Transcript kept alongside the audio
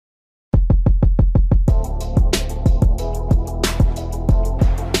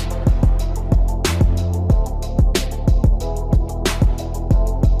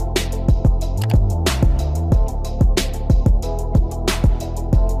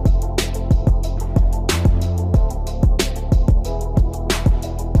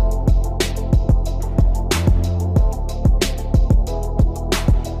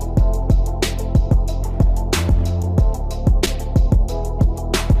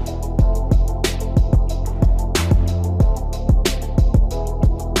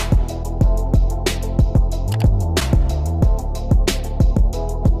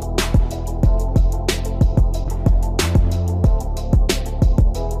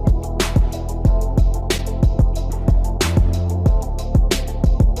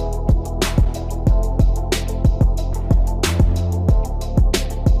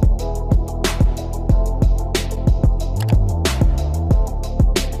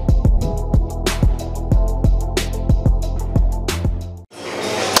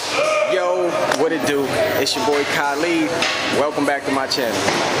It's your boy Khalid. Welcome back to my channel.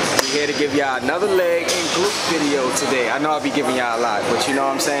 We're here to give y'all another leg and glute video today. I know I'll be giving y'all a lot, but you know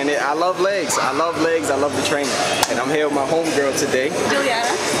what I'm saying? I love legs. I love legs. I love the training. And I'm here with my homegirl today. Giulianna.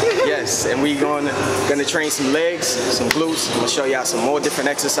 Yes, and we're gonna train some legs, some glutes. I'm gonna show y'all some more different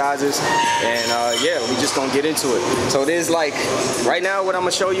exercises. And yeah, we're just gonna get into it. So there's like, right now what I'm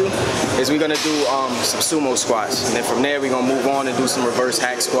gonna show you is we're gonna do some sumo squats. And then from there we're gonna move on and do some reverse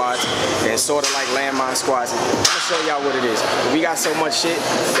hack squats and sort of like landmine squats. I'm gonna show y'all what it is. But we got so much shit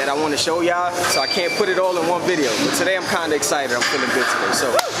that I wanna show y'all, so I can't put it all in one video. But today I'm kinda excited, I'm feeling good today. So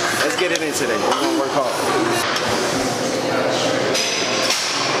let's get it in today. We're gonna work hard.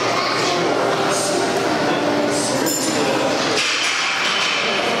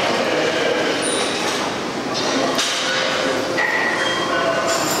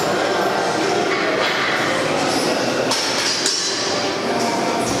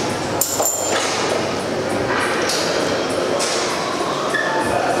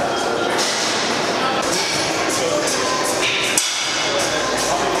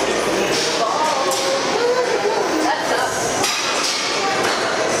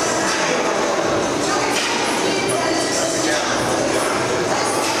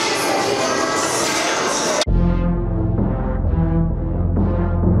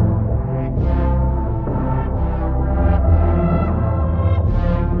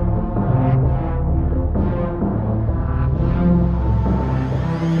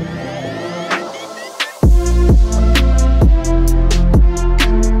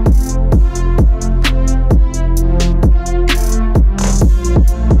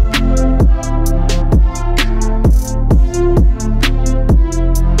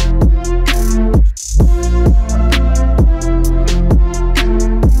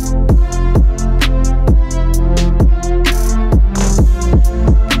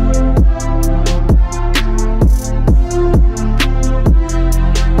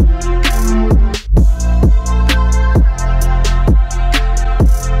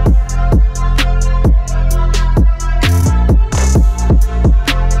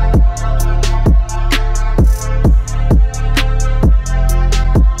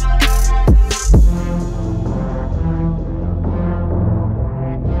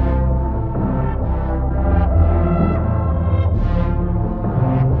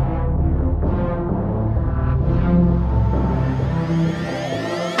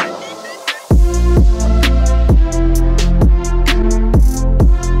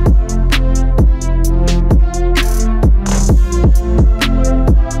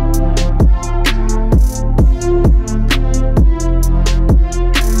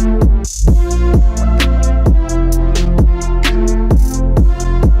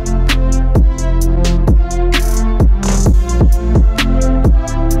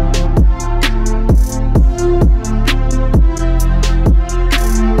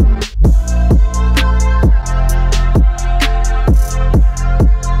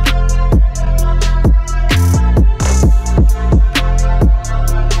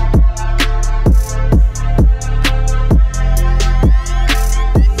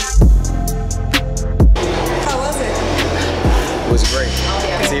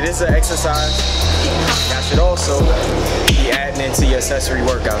 Exercise y'all should also be adding into your accessory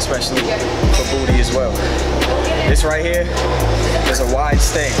workout, especially for booty as well. This right here is a wide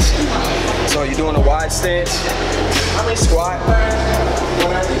stance. So you're doing a wide stance squat,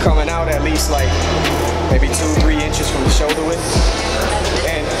 you're coming out at least like maybe 2-3 inches from the shoulder width,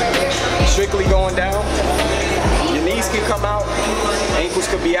 and strictly going down. Your knees can come out, ankles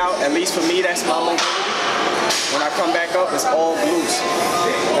could be out. At least for me, that's my mobility. When I come back up, it's all glutes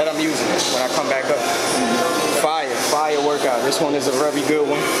that I'm using when I come back up. Fire workout. This one is a very good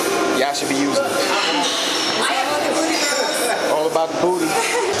one. Y'all should be using it. All about the booty.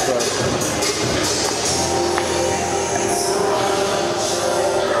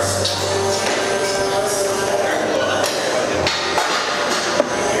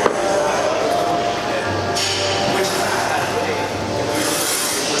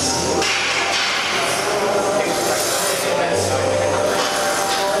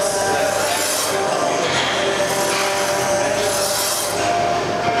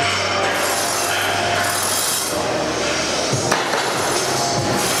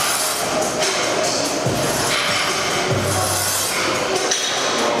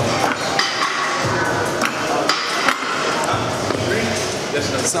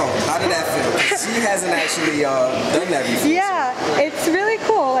 So, how did that feel? She hasn't actually done that before. Yeah, it's really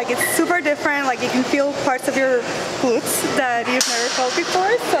cool. Like, it's super different. Like, you can feel parts of your glutes that you've never felt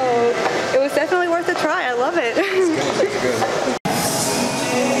before. So, it was definitely worth a try. I love it. It's good. It's good.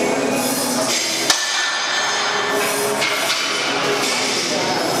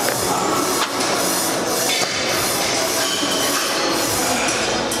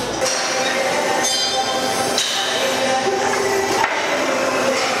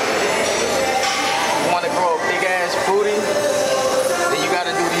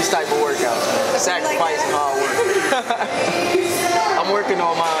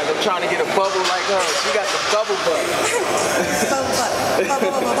 on mine. I'm trying to get a bubble like her. She got the bubble butt. Bubble butt.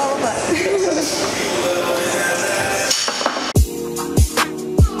 Bubble butt. Blooper number 1.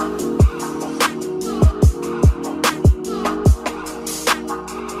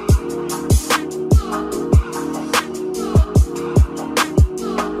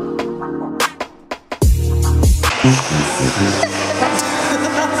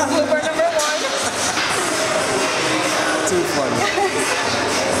 Too funny.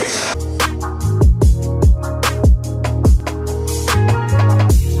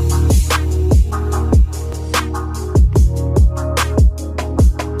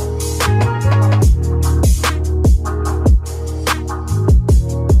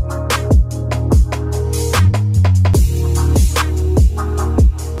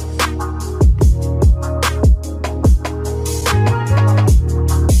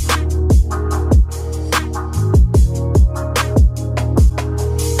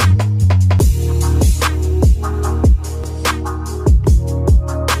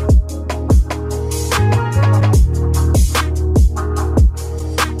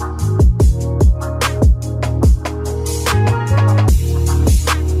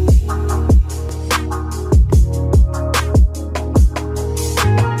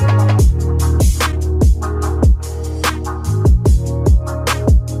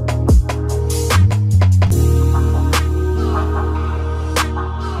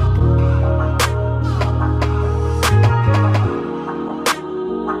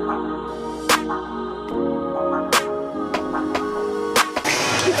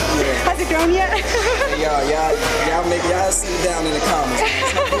 Has it grown yet? Y'all make y'all see it down in the comments.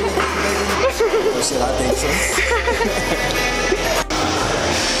 Oh shit, I think so.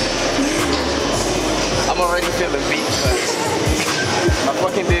 I'm already feeling beat. I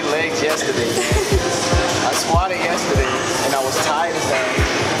fucking did legs yesterday. I squatted yesterday and I was tired as hell.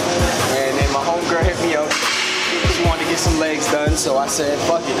 And then my homegirl hit me up. She wanted to get some legs done, so I said,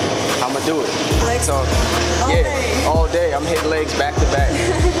 fuck it, I'ma do it. Legs So, day. all day. I'm hitting legs back to back.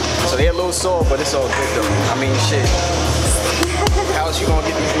 So they're a little sore, but it's all good though. I mean, shit. How else you gonna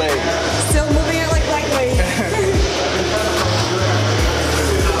get these legs? Still moving it like lightweight.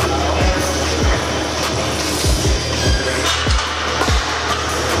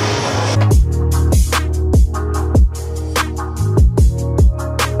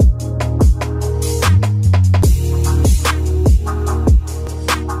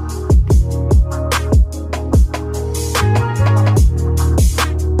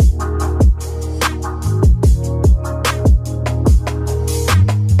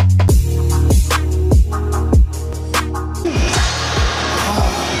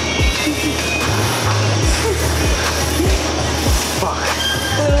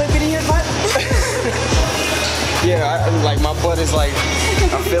 Yeah, like my butt is like,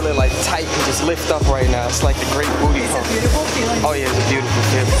 I'm feeling like tight and just lift up right now. It's like the great booty pump. It's a beautiful feeling. Oh yeah, it's a beautiful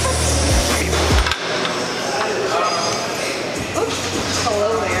feeling. Oops.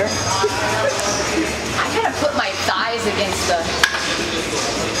 Hello there. I kind of put my thighs against the...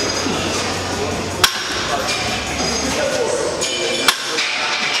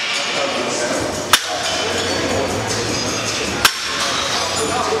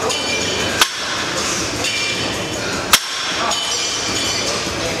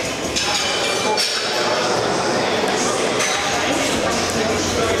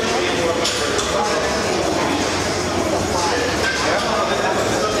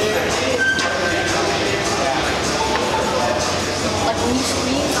 Like when you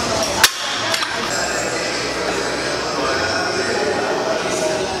squeeze on the way up.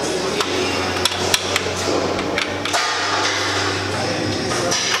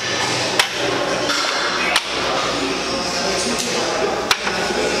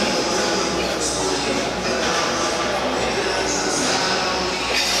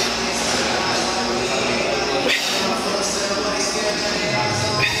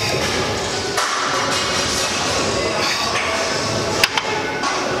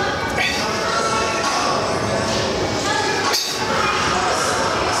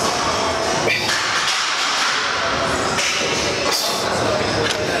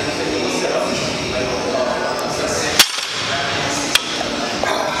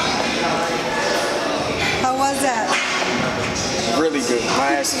 How was that? Really good.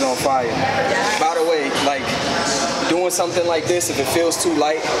 My ass is on fire. By the way, like, doing something like this, if it feels too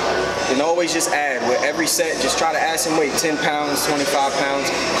light, then always just add. With every set, just try to add some weight, 10 pounds, 25 pounds.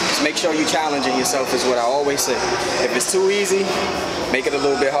 Just make sure you're challenging yourself is what I always say. If it's too easy, make it a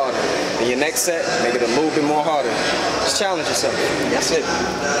little bit harder. In your next set, make it a little bit more harder. Just challenge yourself. That's it.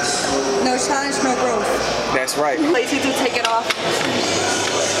 No challenge, no growth. That's right. Lazy to take it off.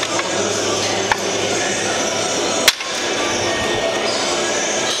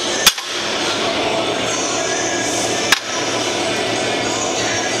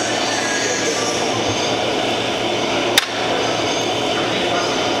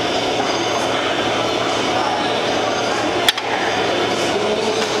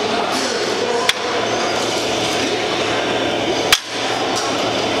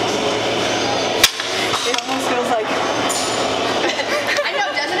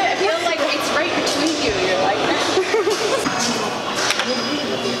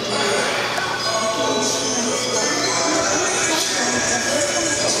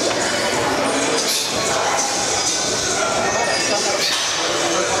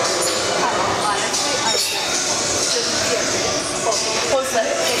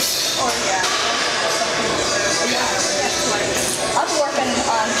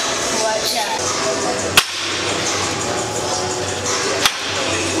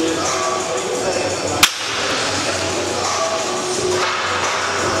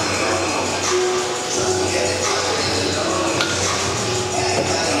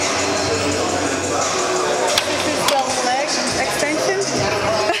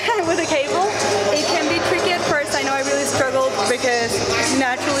 Because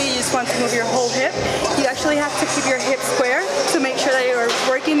naturally you just want to move your whole hip. You actually have to keep your hip square to make sure that you're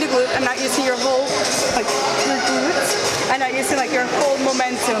working the glute and not using your whole, like your glutes, and not using like your whole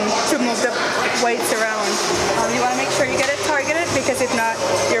momentum to move the weights around. You want to make sure you get it targeted, because if not,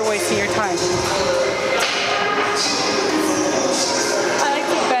 you're wasting your time. I like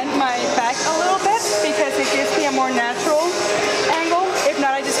to bend my back a little bit because it gives me a more natural angle. If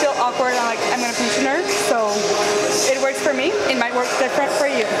not, I just feel awkward. I'm going to pinch a nerve. So it works for me. It might work different for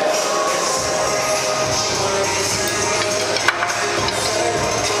you.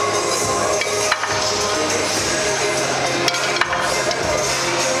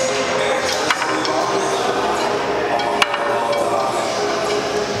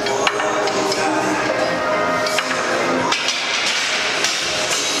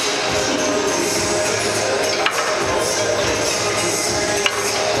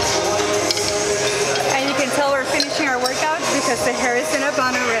 Because the hair is in a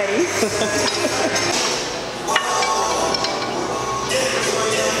bun already.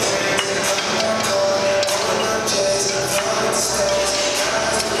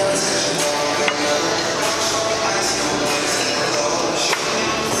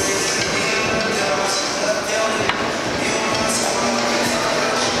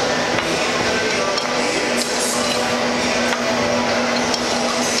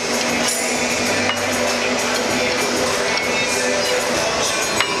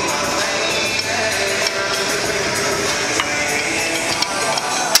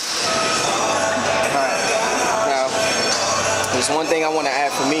 One thing I want to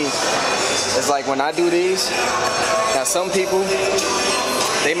add for me is, like, when I do these, now some people,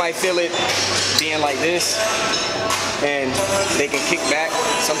 they might feel it being like this and they can kick back.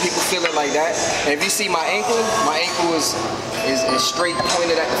 Some people feel it like that. And if you see my ankle is straight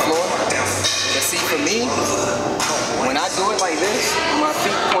pointed at the floor. But see, for me, when I do it like this, my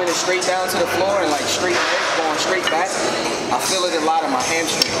feet pointed straight down to the floor and like straight leg going straight back, I feel it a lot in my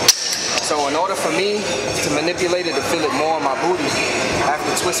hamstring. So in order for me to manipulate it to feel it more on my booty, I have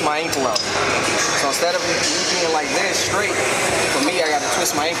to twist my ankle out. So instead of me being like this straight, for me I got to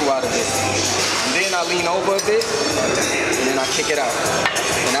twist my ankle out a bit. And then I lean over a bit, and then I kick it out.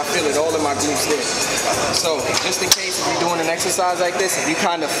 And I feel it all in my glutes there. So just in case if you're doing an exercise like this, if you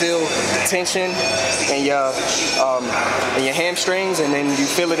kind of feel tension in your hamstrings, and then you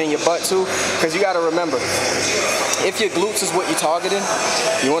feel it in your butt too, because you got to remember, if your glutes is what you're targeting,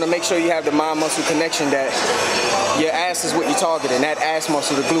 you want to make sure you have the mind-muscle connection, that your ass is what you're targeting. That ass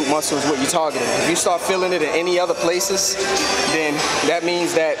muscle, the glute muscle, is what you're targeting. If you start feeling it in any other places, then that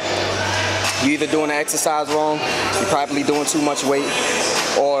means that you're either doing the exercise wrong, you're probably doing too much weight,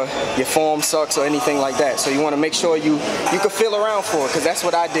 or your form sucks or anything like that. So you want to make sure you can feel around for it, because that's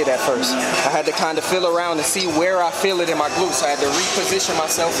what I did at first. I had to kind of feel around and see where I feel it in my glutes. I had to reposition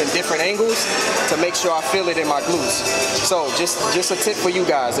myself in different angles to make sure I feel it in my glutes. So just a tip for you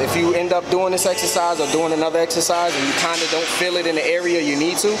guys. If you end up doing this exercise or doing another exercise and you kind of don't feel it in the area you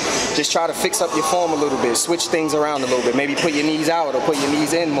need to, just try to fix up your form a little bit. Switch things around a little bit. Maybe put your knees out or put your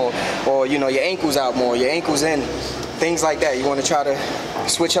knees in more. Or, you know, your ankles out more, your ankles in, things like that. You want to try to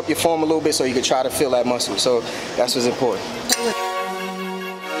switch up your form a little bit so you can try to feel that muscle. So that's what's important.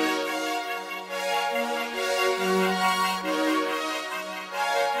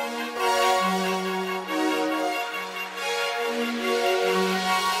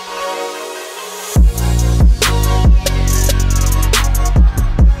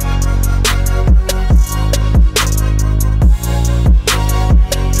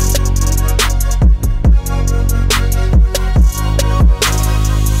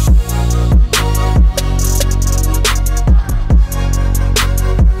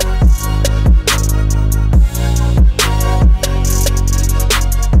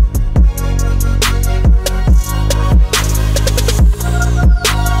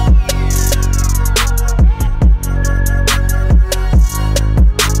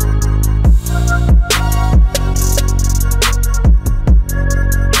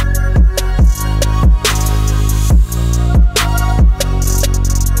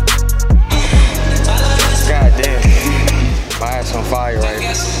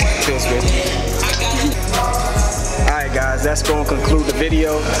 That's going to conclude the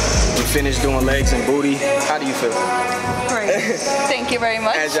video. We finished doing legs and booty. How do you feel? Great. Thank you very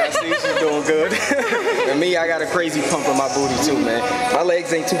much. As y'all see, she's doing good. And me, I got a crazy pump in my booty too, man. My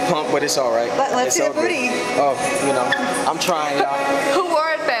legs ain't too pumped, but it's all right. Let's see the booty. Oh, you know, I'm trying, y'all. Who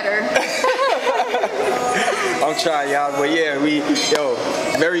wore it better? I'm trying, y'all, but yeah,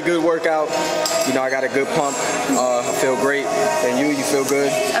 very good workout. You know, I got a good pump. I feel great. And you feel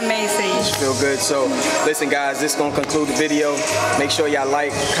good? Amazing. You feel good. So, listen, guys, this is going to conclude the video. Make sure y'all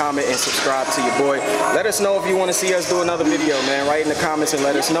like, comment, and subscribe to your boy. Let us know if you want to see us do another video, man. Write in the comments and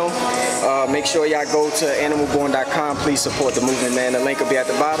let us know. Make sure y'all go to animalborn.com. Please support the movement, man. The link will be at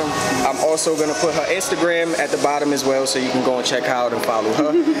the bottom. I'm also going to put her Instagram at the bottom as well, so you can go and check her out and follow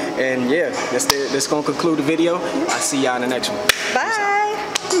her. And yeah, this is going to conclude the video. I'll see y'all in the next one. Bye.